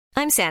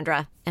I'm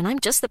Sandra, and I'm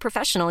just the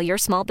professional your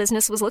small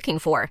business was looking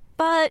for.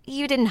 But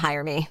you didn't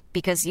hire me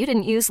because you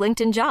didn't use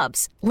LinkedIn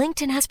Jobs.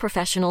 LinkedIn has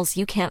professionals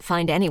you can't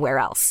find anywhere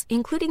else,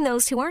 including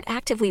those who aren't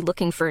actively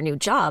looking for a new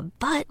job,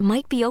 but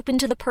might be open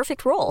to the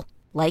perfect role,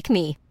 like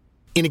me.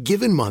 In a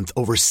given month,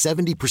 over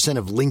 70%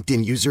 of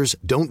LinkedIn users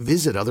don't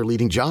visit other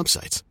leading job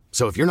sites.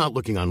 So if you're not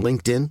looking on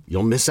LinkedIn,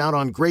 you'll miss out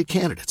on great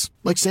candidates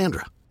like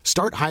Sandra.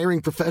 Start hiring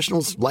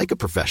professionals like a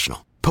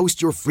professional.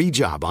 Post your free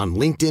job on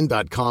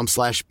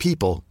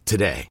linkedin.com/people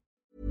today.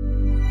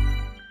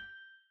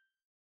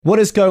 What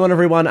is going on,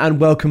 everyone, and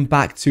welcome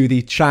back to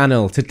the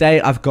channel.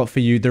 Today I've got for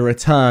you the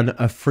return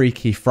of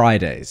Freaky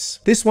Fridays.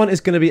 This one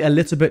is going to be a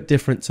little bit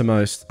different to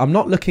most. I'm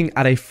not looking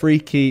at a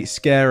freaky,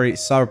 scary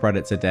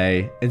subreddit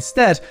today.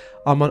 Instead,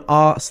 I'm on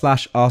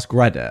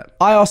r/AskReddit.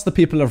 I asked the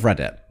people of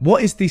Reddit,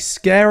 what is the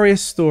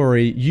scariest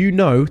story you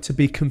know to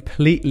be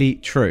completely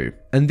true?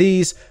 And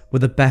these were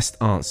the best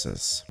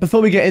answers.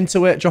 Before we get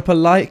into it, drop a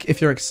like if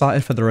you're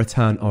excited for the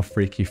return of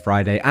Freaky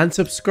Friday, and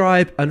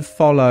subscribe and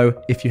follow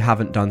if you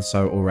haven't done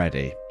so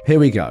already. Here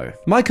we go.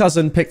 My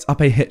cousin picked up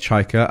a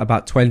hitchhiker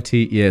about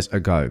 20 years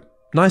ago.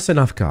 Nice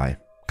enough guy.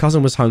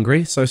 Cousin was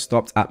hungry, so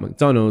stopped at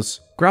McDonald's,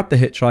 grabbed the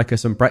hitchhiker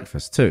some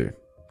breakfast too.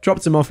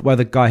 Dropped him off where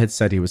the guy had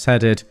said he was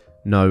headed.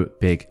 No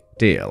big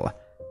deal.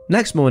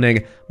 Next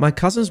morning, my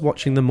cousin's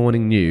watching the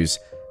morning news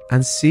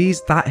and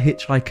sees that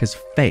hitchhiker's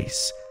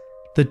face.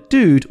 The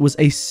dude was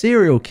a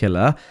serial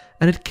killer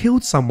and had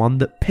killed someone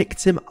that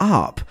picked him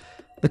up.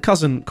 The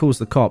cousin calls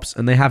the cops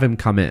and they have him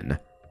come in.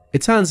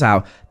 It turns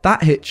out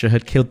that hitcher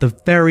had killed the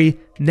very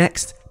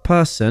next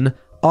person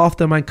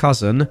after my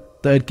cousin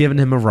that had given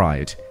him a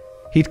ride.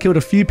 He'd killed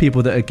a few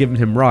people that had given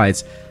him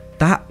rides.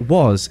 That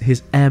was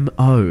his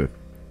MO.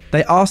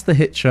 They asked the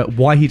hitcher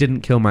why he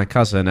didn't kill my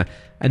cousin,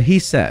 and he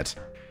said,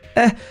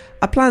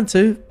 I planned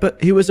to,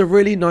 but he was a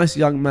really nice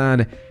young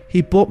man.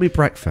 He bought me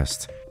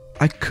breakfast.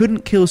 I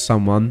couldn't kill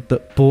someone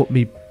that bought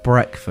me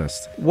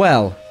breakfast.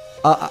 Well,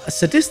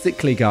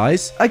 sadistically,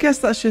 guys, I guess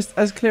that's just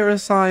as clear a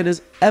sign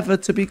as ever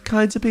to be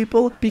kind to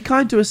people. Be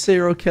kind to a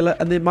serial killer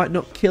and they might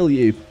not kill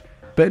you.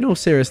 But in all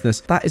seriousness,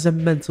 that is a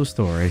mental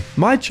story.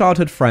 My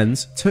childhood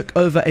friends took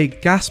over a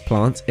gas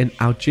plant in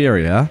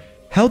Algeria,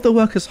 held the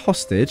workers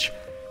hostage,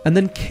 and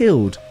then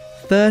killed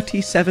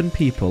 37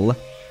 people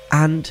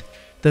and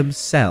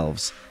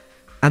themselves.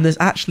 And there's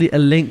actually a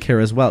link here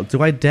as well.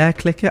 Do I dare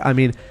click it? I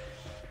mean,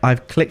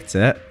 I've clicked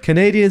it.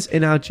 Canadians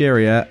in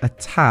Algeria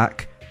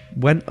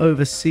went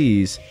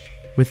overseas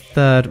with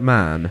third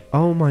man.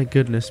 Oh my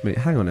goodness me.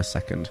 Hang on a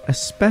second. A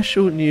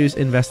special news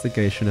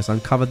investigation has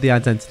uncovered the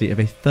identity of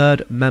a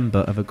third member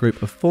of a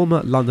group of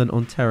former London,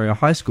 Ontario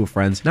high school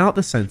friends, now at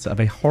the centre of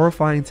a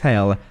horrifying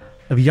tale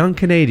of young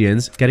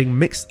Canadians getting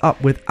mixed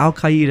up with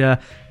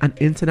Al-Qaeda and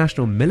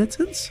international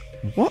militants?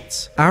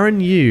 What? Aaron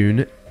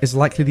Yoon is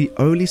likely the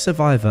only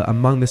survivor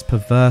among this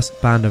perverse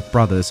band of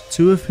brothers,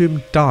 two of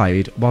whom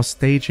died while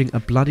staging a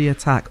bloody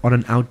attack on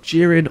an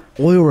Algerian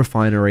oil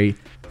refinery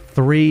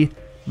 3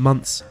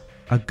 months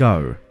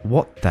ago.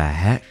 What the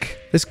heck?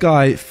 This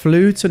guy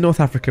flew to North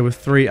Africa with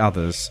 3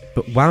 others,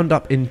 but wound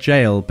up in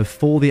jail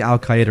before the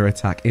Al-Qaeda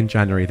attack in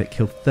January that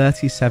killed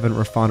 37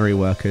 refinery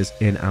workers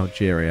in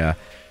Algeria.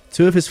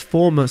 2 of his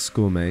former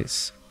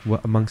schoolmates were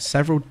among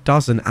several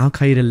dozen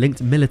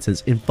Al-Qaeda-linked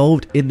militants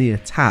involved in the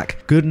attack.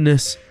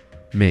 Goodness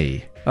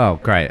me. Oh,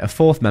 great. A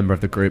 4th member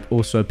of the group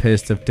also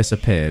appears to have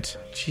disappeared.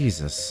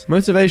 Jesus.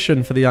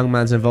 Motivation for the young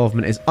man's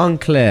involvement is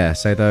unclear,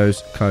 say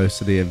those close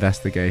to the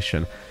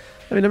investigation.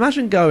 I mean,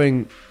 imagine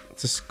going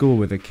to school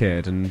with a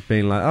kid and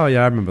being like, oh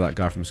yeah, I remember that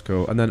guy from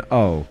school. And then,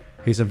 oh,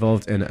 he's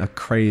involved in a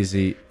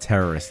crazy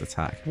terrorist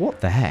attack. What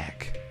the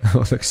heck?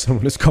 Oh, look,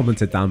 someone has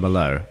commented down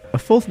below. A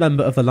 4th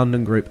member of the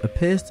London group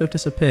appears to have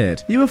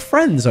disappeared. You were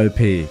friends, OP,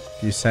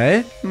 you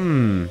say?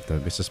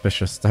 Don't be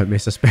suspicious, don't be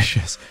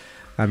suspicious.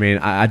 I mean,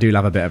 I do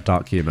love a bit of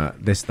dark humour.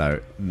 This, though,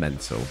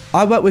 mental.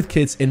 I work with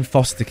kids in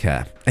foster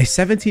care. A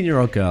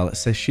 17-year-old girl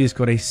says she's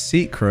got a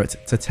secret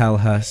to tell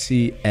her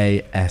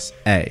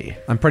CASA.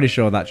 I'm pretty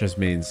sure that just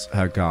means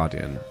her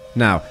guardian.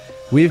 Now,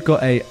 we've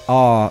got a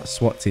R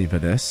SWAT team for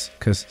this,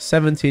 because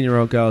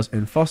 17-year-old girls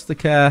in foster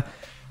care,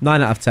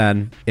 9 out of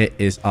 10, it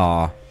is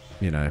R,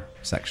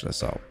 sexual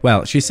assault.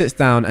 Well, she sits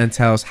down and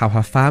tells how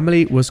her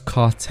family was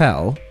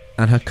cartel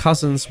and her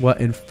cousins were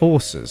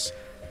enforcers.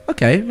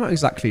 Okay, not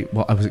exactly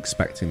what I was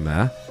expecting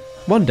there.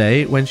 One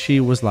day, when she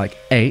was like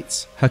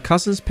 8, her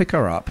cousins pick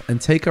her up and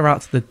take her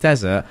out to the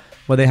desert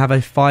where they have a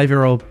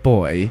 5-year-old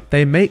boy.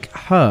 They make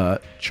her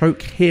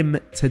choke him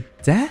to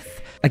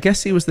death? I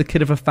guess he was the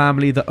kid of a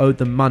family that owed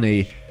them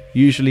money,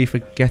 usually for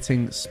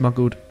getting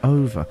smuggled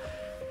over.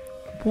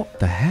 What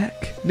the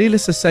heck?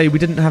 Needless to say, we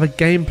didn't have a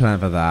game plan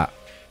for that.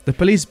 The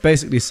police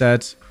basically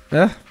said,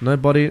 no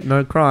body,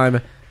 no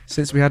crime,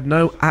 since we had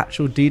no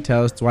actual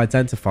details to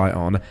identify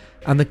on,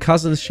 and the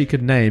cousins she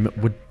could name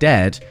were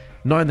dead,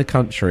 not in the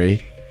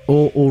country,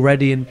 or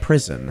already in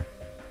prison.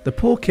 The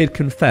poor kid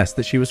confessed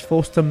that she was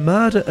forced to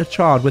murder a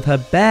child with her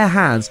bare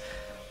hands,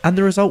 and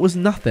the result was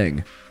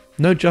nothing.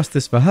 No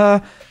justice for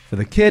her, for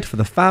the kid, for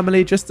the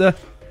family, just a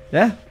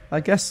I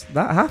guess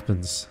that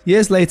happens.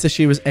 Years later,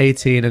 she was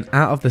 18 and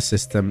out of the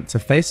system to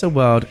face a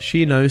world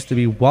she knows to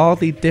be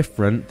wildly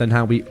different than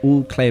how we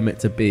all claim it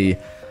to be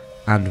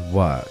and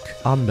work.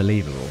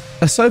 Unbelievable.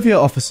 A Soviet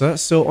officer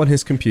saw on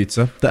his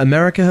computer that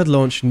America had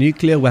launched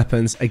nuclear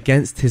weapons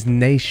against his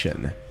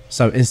nation.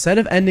 So instead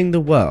of ending the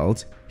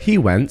world, he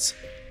went,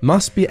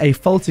 must be a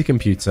faulty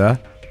computer,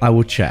 I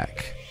will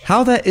check.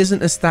 How there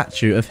isn't a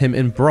statue of him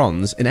in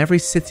bronze in every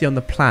city on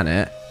the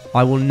planet,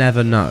 I will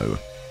never know.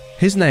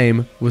 His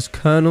name was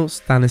Colonel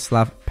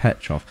Stanislav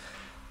Petrov.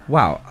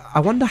 Wow, I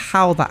wonder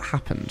how that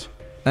happened.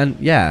 And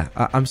yeah,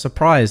 I'm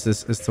surprised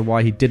as to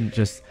why he didn't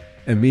just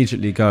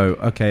immediately go,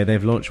 okay,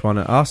 they've launched one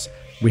at us,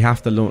 we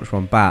have to launch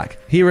one back.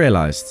 He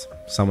realized,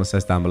 someone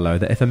says down below,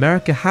 that if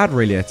America had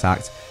really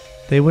attacked,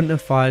 they wouldn't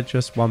have fired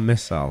just one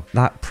missile.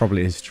 That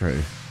probably is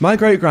true. My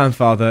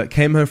great-grandfather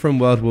came home from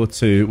World War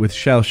II with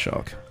shell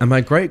shock, and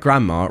my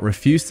great-grandma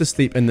refused to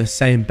sleep in the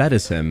same bed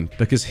as him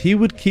because he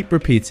would keep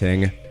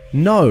repeating,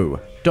 no,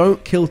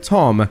 don't kill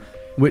Tom,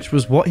 which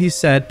was what he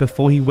said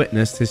before he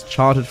witnessed his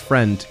childhood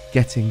friend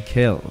getting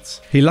killed.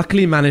 He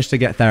luckily managed to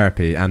get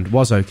therapy and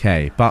was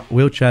okay, but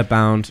wheelchair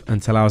bound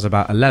until I was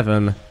about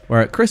 11,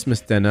 where at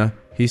Christmas dinner,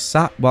 he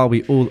sat while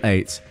we all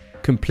ate,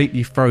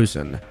 completely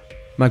frozen.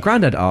 My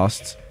granddad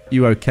asked,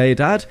 "You okay,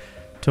 Dad?"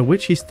 To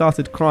which he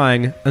started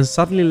crying and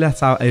suddenly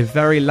let out a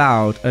very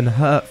loud and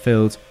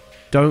hurt-filled,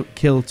 "Don't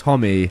kill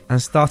Tommy,"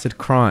 and started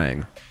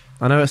crying.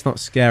 I know it's not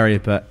scary,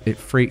 but it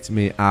freaked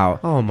me out.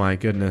 Oh my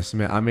goodness.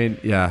 I mean,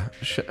 yeah.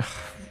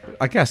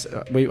 I guess,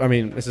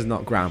 this is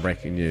not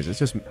groundbreaking news. It's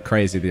just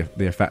crazy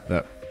the effect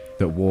that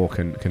war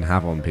can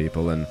have on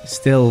people. And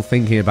still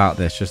thinking about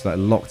this, just like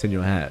locked in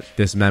your head,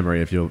 this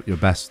memory of your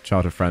best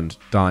childhood friend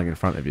dying in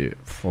front of you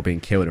or being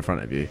killed in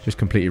front of you, just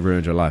completely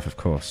ruined your life, of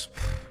course.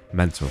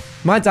 Mental.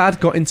 My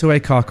dad got into a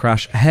car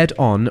crash head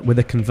on with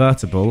a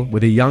convertible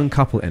with a young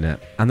couple in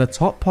it, and the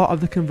top part of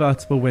the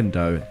convertible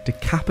window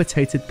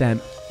decapitated them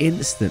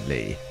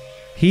instantly.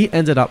 He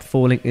ended up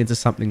falling into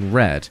something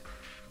red,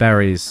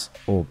 berries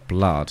or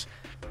blood,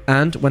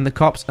 and when the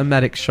cops and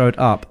medics showed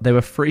up, they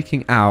were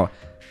freaking out,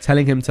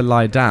 telling him to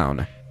lie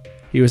down.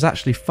 He was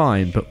actually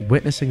fine, but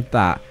witnessing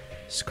that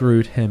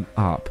screwed him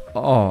up.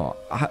 Oh,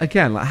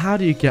 again, like, how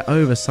do you get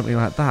over something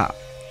like that?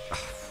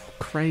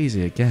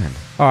 Crazy again.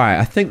 Alright,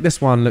 I think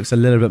this one looks a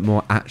little bit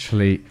more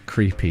actually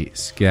creepy,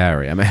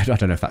 scary. I mean, I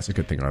don't know if that's a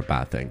good thing or a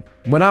bad thing.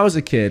 When I was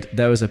a kid,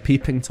 there was a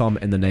peeping Tom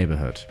in the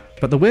neighborhood.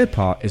 But the weird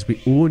part is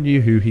we all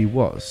knew who he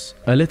was.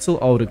 A little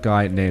older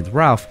guy named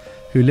Ralph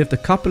who lived a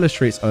couple of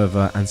streets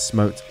over and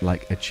smoked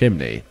like a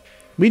chimney.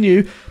 We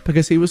knew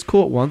because he was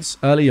caught once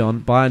early on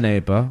by a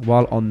neighbor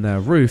while on their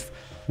roof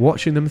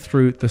watching them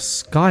through the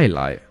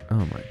skylight.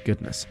 Oh my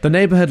goodness. The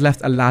neighbor had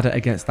left a ladder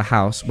against the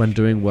house when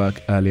doing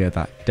work earlier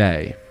that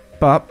day.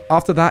 But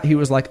after that, he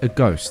was like a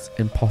ghost,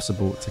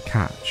 impossible to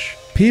catch.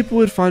 People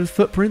would find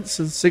footprints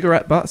and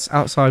cigarette butts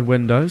outside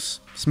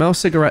windows, smell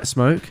cigarette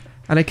smoke,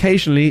 and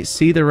occasionally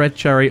see the red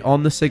cherry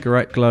on the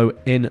cigarette glow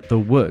in the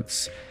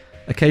woods.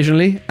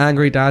 Occasionally,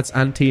 angry dads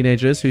and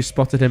teenagers who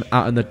spotted him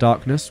out in the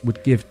darkness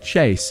would give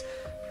chase,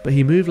 but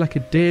he moved like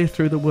a deer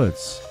through the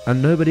woods,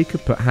 and nobody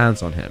could put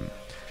hands on him.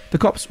 The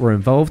cops were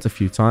involved a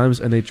few times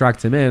and they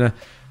dragged him in,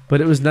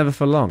 but it was never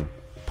for long.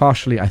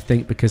 Partially, I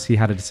think, because he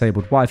had a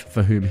disabled wife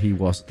for whom he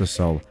was the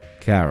sole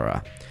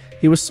carer.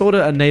 He was sort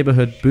of a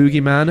neighborhood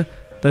boogeyman,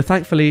 though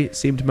thankfully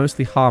seemed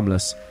mostly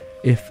harmless,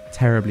 if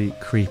terribly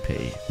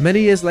creepy.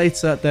 Many years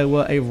later, there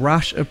were a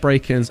rash of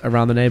break-ins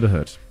around the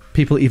neighborhood.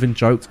 People even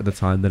joked at the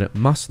time that it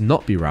must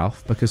not be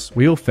Ralph, because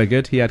we all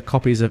figured he had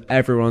copies of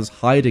everyone's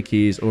hider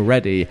keys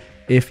already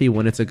if he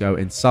wanted to go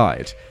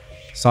inside.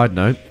 Side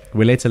note,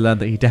 we later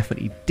learned that he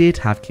definitely did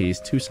have keys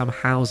to some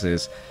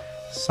houses.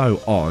 So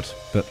odd,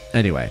 but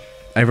anyway.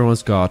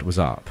 Everyone's guard was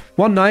up.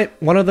 One night,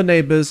 one of the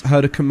neighbors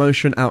heard a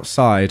commotion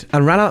outside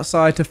and ran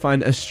outside to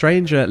find a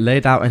stranger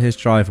laid out in his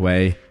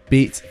driveway,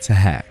 beat to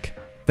heck.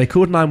 They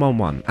called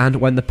 911, and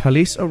when the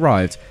police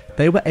arrived,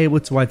 they were able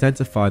to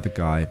identify the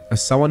guy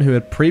as someone who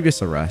had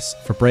previous arrests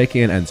for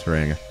breaking and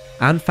entering,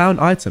 and found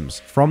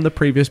items from the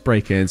previous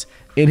break-ins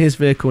in his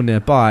vehicle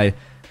nearby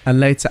and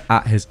later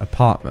at his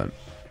apartment.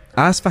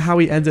 As for how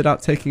he ended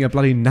up taking a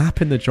bloody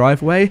nap in the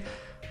driveway,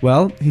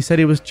 well, he said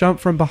he was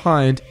jumped from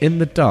behind in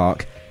the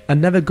dark and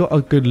never got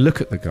a good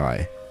look at the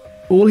guy.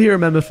 All he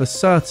remembered for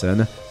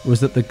certain was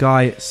that the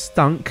guy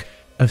stunk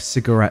of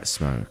cigarette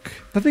smoke.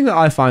 The thing that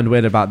I find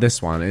weird about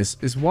this one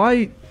is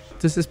why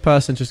does this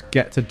person just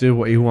get to do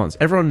what he wants?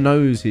 Everyone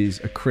knows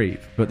he's a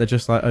creep, but they're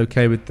just like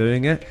okay with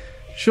doing it.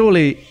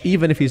 Surely,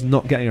 even if he's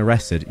not getting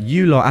arrested,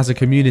 you lot as a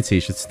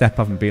community should step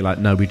up and be like,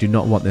 no, we do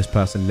not want this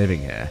person living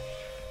here.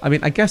 I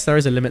mean, I guess there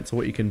is a limit to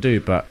what you can do,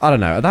 but I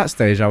don't know. At that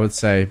stage, I would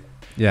say,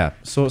 yeah,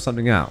 sort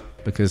something out.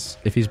 Because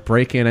if he's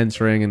breaking and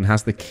entering and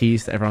has the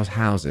keys to everyone's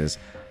houses,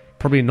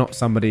 probably not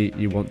somebody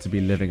you want to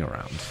be living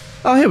around.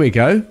 Oh, here we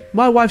go.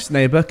 My wife's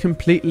neighbour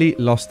completely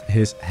lost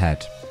his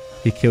head.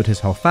 He killed his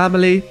whole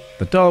family,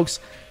 the dogs,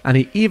 and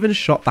he even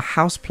shot the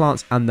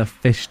houseplants and the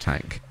fish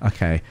tank.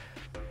 Okay,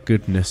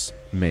 goodness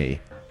me.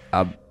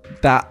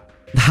 That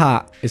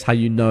That is how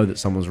you know that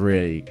someone's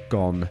really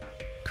gone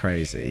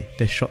crazy.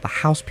 They shot the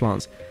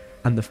houseplants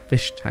and the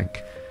fish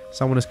tank.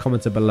 Someone has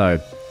commented below,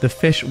 the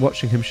fish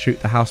watching him shoot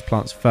the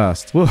houseplants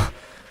first. Whoa,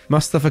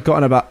 must have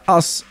forgotten about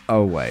us.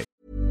 Oh, wait.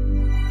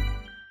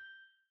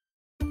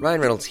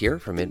 Ryan Reynolds here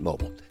from Mint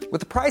Mobile. With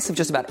the price of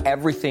just about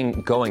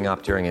everything going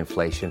up during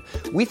inflation,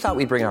 we thought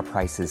we'd bring our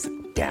prices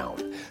down.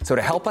 So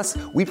to help us,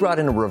 we brought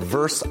in a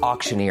reverse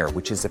auctioneer,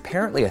 which is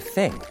apparently a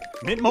thing.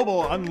 Mint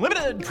Mobile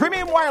Unlimited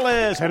Premium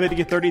Wireless. How to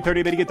get 30,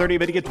 30, bit to get 30,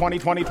 bit to get 20,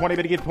 20, 20,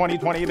 bit to get 20,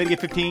 20, bit to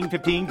get 15,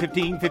 15,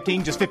 15,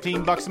 15, just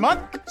 $15 a month?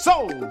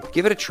 Sold!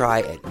 Give it a try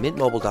at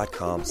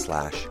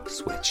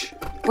mintmobile.com/switch.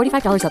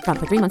 $45 up front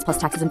for 3 months plus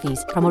taxes and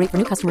fees. Promo rate for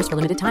new customers for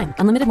limited time.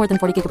 Unlimited more than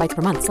 40 gigabytes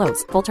per month.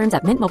 Slows full terms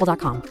at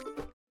mintmobile.com.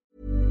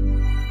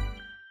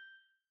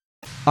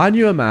 I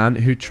knew a man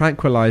who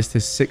tranquilized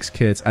his 6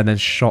 kids and then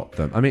shot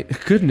them. I mean,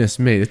 goodness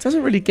me, it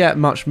doesn't really get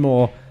much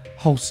more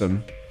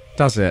wholesome,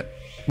 does it?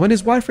 When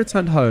his wife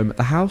returned home,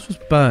 the house was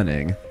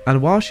burning,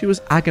 and while she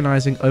was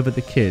agonizing over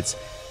the kids,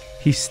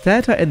 he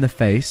stared her in the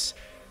face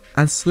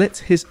and slit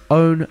his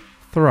own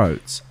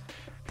throat.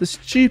 The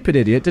stupid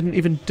idiot didn't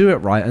even do it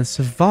right and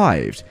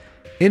survived,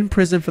 in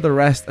prison for the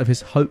rest of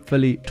his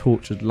hopefully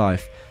tortured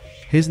life.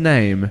 His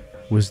name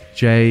was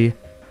Jay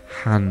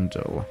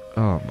Handel.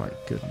 Oh my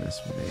goodness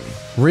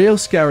me. Real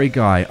scary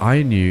guy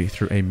I knew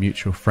through a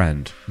mutual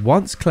friend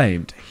once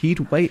claimed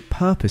he'd wait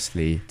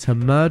purposely to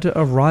murder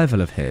a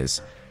rival of his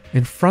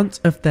in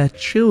front of their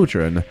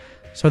children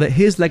so that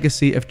his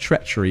legacy of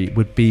treachery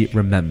would be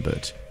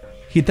remembered.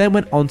 He then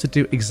went on to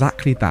do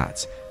exactly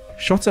that.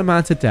 Shot a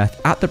man to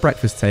death at the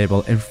breakfast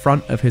table in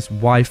front of his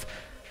wife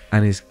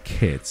and his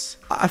kids.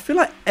 I feel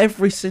like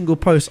every single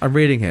post I'm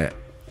reading here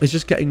is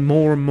just getting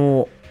more and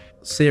more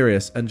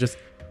serious and just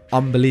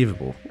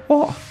unbelievable.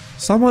 What?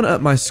 Someone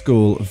at my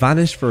school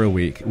vanished for a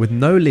week with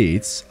no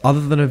leads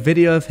other than a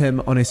video of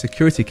him on a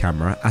security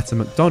camera at a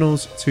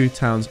McDonald's 2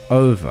 towns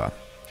over.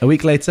 A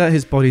week later,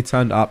 his body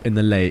turned up in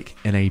the lake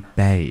in a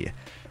bay.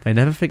 They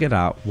never figured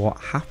out what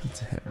happened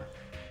to him.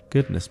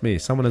 Goodness me,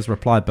 someone has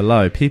replied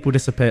below, people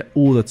disappear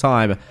all the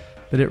time,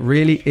 but it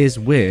really is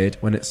weird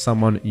when it's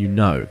someone you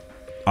know.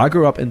 I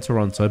grew up in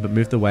Toronto but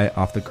moved away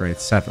after grade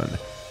 7.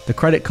 The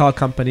credit card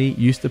company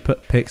used to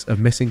put pics of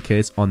missing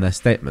kids on their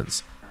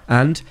statements.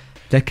 And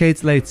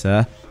decades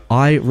later,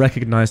 I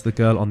recognized the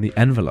girl on the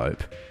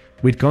envelope.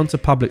 We'd gone to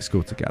public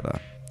school together.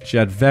 She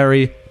had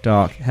very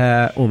dark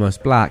hair,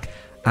 almost black,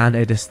 and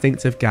a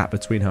distinctive gap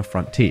between her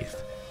front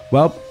teeth.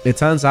 Well, it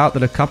turns out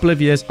that a couple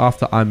of years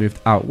after I moved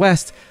out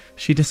west,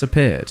 she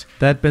disappeared.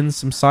 There'd been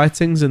some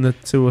sightings in the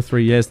 2 or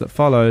 3 years that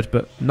followed,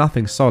 but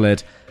nothing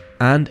solid.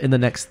 And in the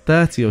next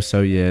 30 or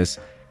so years,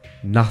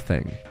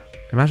 nothing.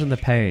 Imagine the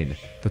pain,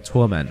 the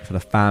torment for the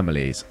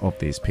families of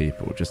these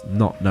people, just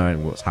not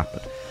knowing what's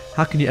happened.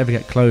 How can you ever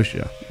get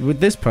closure? With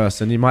this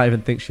person, you might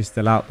even think she's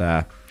still out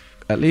there.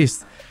 At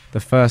least the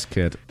first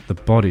kid, the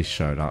body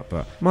showed up,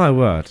 but my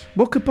word,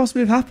 what could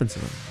possibly have happened to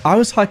them? I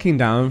was hiking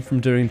down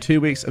from doing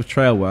 2 weeks of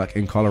trail work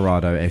in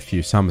Colorado a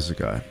few summers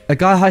ago. A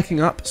guy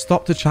hiking up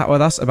stopped to chat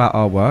with us about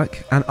our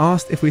work and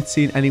asked if we'd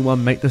seen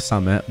anyone make the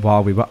summit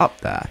while we were up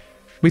there.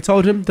 We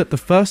told him that the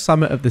first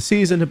summit of the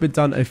season had been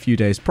done a few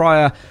days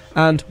prior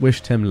and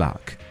wished him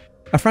luck.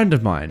 A friend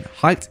of mine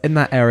hiked in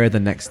that area the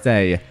next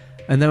day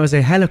and there was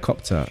a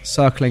helicopter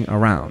circling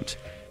around.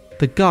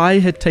 The guy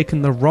had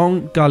taken the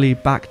wrong gully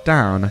back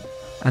down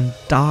and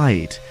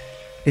died.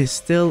 It's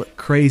still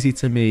crazy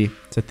to me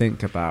to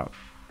think about.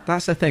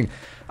 That's the thing.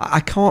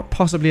 I can't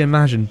possibly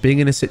imagine being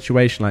in a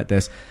situation like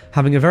this,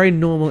 having a very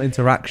normal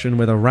interaction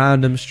with a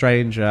random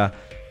stranger,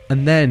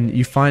 and then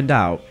you find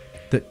out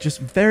that just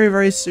very,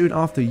 very soon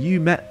after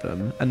you met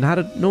them and had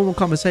a normal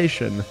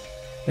conversation,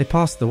 they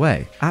passed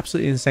away.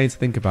 Absolutely insane to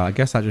think about. I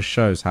guess that just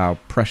shows how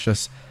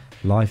precious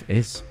life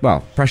is.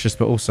 Well, precious,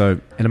 but also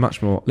in a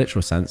much more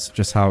literal sense,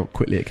 just how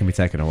quickly it can be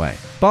taken away.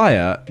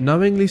 Buyer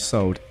knowingly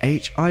sold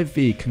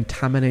HIV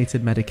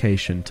contaminated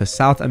medication to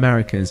South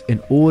Americans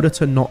in order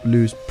to not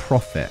lose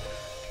profit.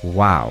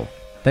 Wow.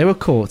 They were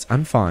caught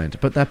and fined,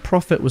 but their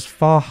profit was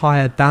far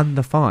higher than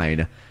the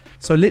fine.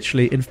 So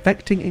literally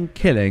infecting and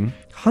killing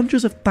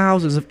hundreds of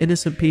thousands of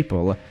innocent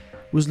people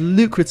was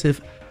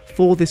lucrative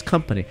for this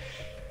company.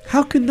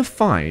 How can the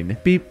fine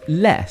be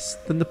less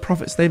than the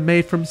profits they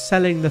made from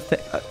selling the thing?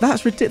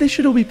 That's ridiculous. They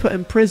should all be put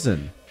in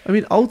prison. I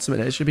mean,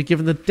 ultimately, it should be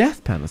given the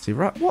death penalty,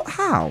 right? What?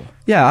 How?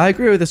 Yeah, I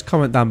agree with this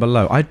comment down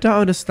below. I don't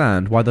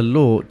understand why the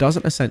law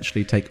doesn't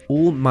essentially take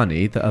all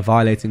money that a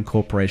violating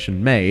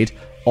corporation made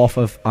off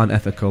of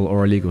unethical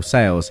or illegal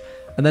sales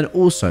and then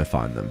also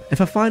fine them.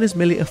 If a fine is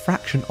merely a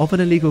fraction of an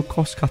illegal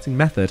cost-cutting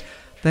method,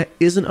 there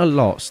isn't a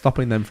lot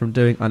stopping them from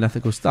doing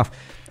unethical stuff.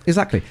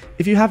 Exactly.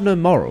 If you have no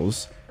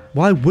morals,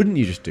 why wouldn't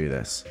you just do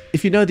this?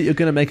 If you know that you're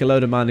going to make a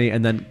load of money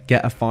and then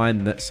get a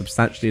fine that's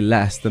substantially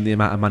less than the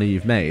amount of money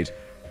you've made,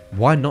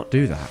 why not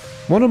do that?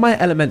 One of my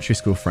elementary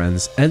school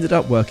friends ended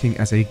up working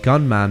as a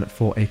gunman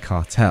for a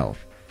cartel.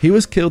 He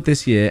was killed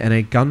this year in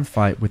a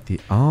gunfight with the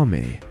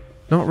army.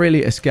 Not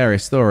really a scary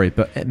story,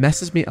 but it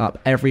messes me up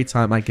every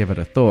time I give it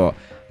a thought.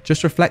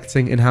 just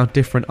reflecting in how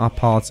different our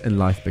paths in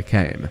life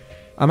became.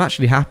 I'm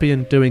actually happy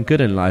and doing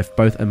good in life,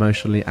 both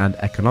emotionally and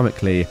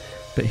economically,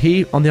 but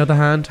he, on the other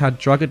hand, had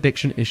drug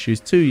addiction issues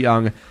too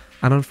young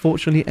and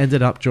unfortunately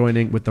ended up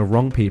joining with the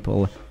wrong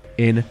people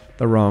in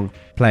the wrong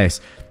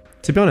place.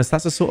 To be honest,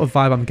 that's the sort of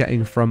vibe I'm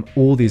getting from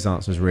all these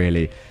answers,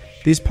 really.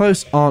 These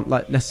posts aren't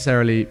like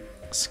necessarily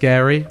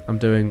scary. I'm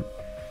doing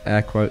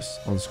air quotes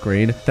on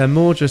screen. They're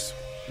more just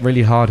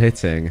really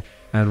hard-hitting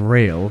and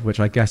real, which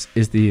I guess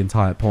is the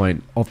entire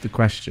point of the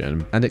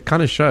question. And it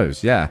kind of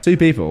shows, yeah. Two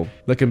people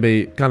that can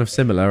be kind of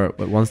similar at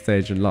one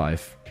stage in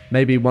life.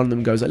 Maybe one of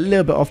them goes a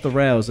little bit off the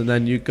rails, and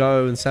then you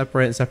go and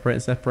separate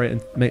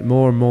and make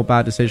more and more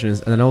bad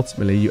decisions. And then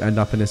ultimately you end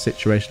up in a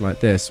situation like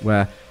this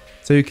where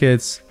two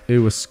kids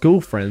who were school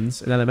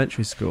friends in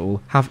elementary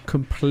school have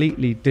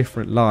completely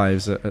different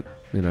lives at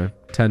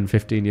 10,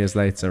 15 years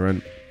later,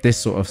 and this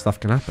sort of stuff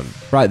can happen.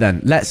 Right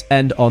then, let's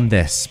end on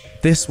this.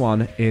 This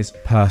one is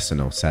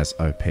personal, says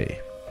OP.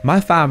 My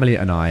family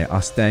and I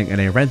are staying in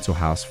a rental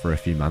house for a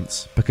few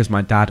months because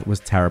my dad was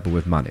terrible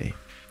with money.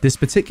 This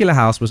particular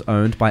house was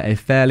owned by a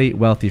fairly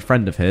wealthy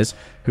friend of his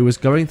who was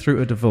going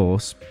through a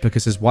divorce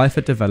because his wife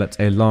had developed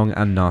a long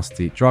and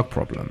nasty drug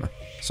problem.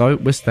 So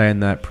we're staying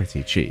there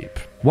pretty cheap.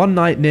 One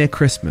night near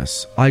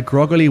Christmas, I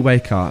groggily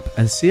wake up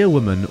and see a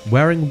woman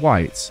wearing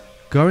white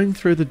going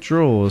through the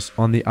drawers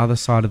on the other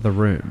side of the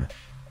room.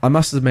 I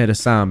must have made a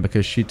sound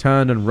because she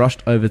turned and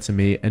rushed over to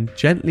me and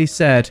gently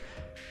said,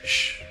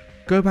 "Shh,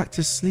 go back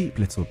to sleep,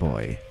 little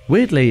boy."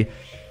 Weirdly,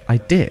 I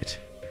did.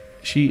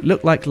 She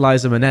looked like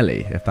Liza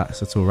Minnelli, if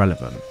that's at all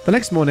relevant. The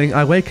next morning,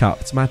 I wake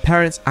up to my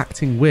parents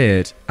acting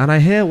weird, and I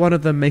hear one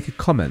of them make a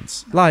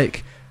comment,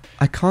 like,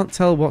 "I can't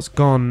tell what's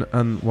gone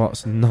and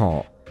what's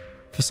not."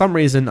 For some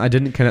reason, I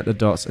didn't connect the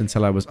dots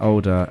until I was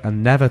older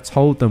and never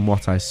told them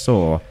what I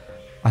saw.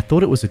 I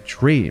thought it was a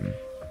dream.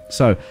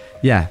 So,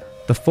 yeah,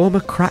 the former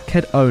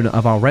crackhead owner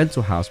of our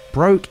rental house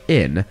broke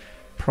in,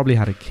 probably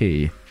had a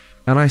key,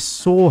 and I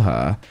saw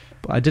her,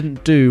 but I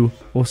didn't do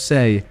or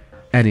say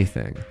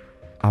anything.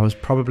 I was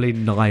probably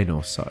 9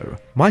 or so.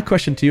 My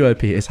question to you,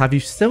 OP, is have you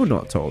still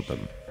not told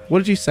them? What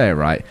did you say,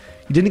 right?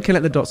 You didn't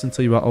connect the dots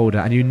until you were older,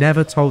 and you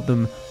never told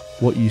them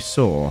what you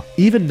saw.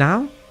 Even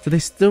now? Do they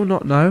still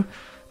not know?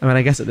 I mean,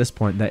 I guess at this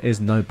point, there is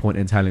no point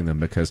in telling them,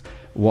 because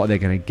what are they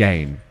going to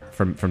gain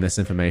from this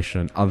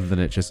information other than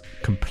it just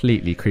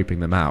completely creeping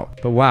them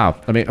out? But wow,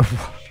 I mean,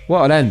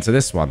 what an end to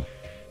this one.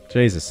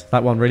 Jesus,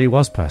 that one really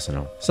was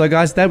personal. So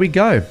guys, there we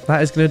go.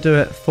 That is going to do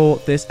it for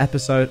this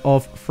episode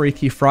of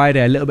Freaky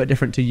Friday. A little bit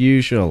different to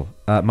usual.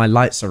 My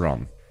lights are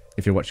on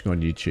if you're watching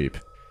on YouTube.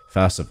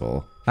 First of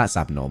all, that's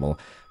abnormal.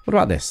 What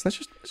about this?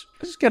 Let's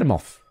just get them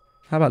off.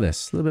 How about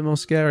this? A little bit more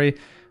scary?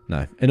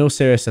 No. In all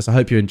seriousness, I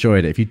hope you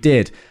enjoyed it. If you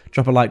did,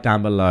 drop a like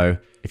down below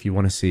if you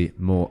want to see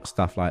more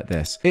stuff like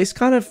this. It's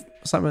kind of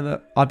something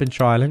that I've been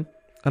trialing,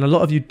 and a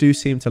lot of you do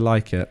seem to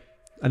like it.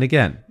 And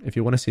again, if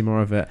you want to see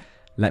more of it,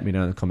 let me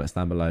know in the comments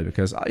down below,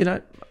 because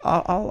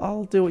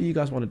I'll do what you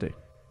guys want to do.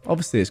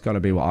 Obviously, it's got to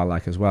be what I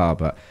like as well,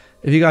 but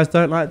if you guys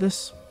don't like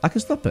this, I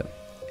can stop it.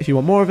 If you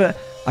want more of it,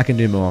 I can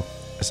do more.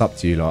 It's up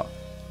to you lot.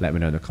 Let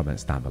me know in the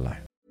comments down below.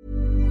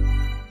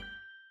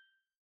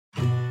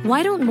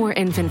 Why don't more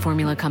infant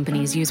formula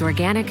companies use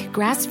organic,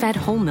 grass-fed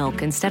whole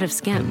milk instead of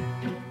skim?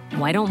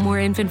 Why don't more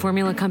infant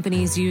formula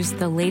companies use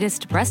the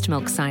latest breast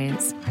milk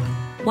science?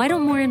 Why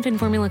don't more infant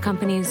formula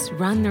companies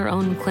run their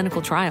own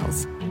clinical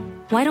trials?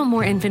 Why don't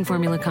more infant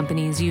formula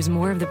companies use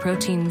more of the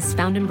proteins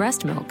found in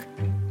breast milk?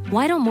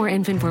 Why don't more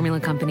infant formula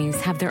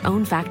companies have their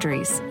own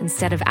factories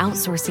instead of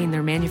outsourcing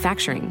their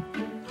manufacturing?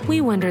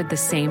 We wondered the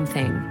same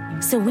thing.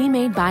 So we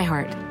made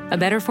ByHeart, a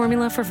better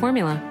formula for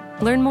formula.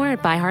 Learn more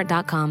at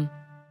byheart.com.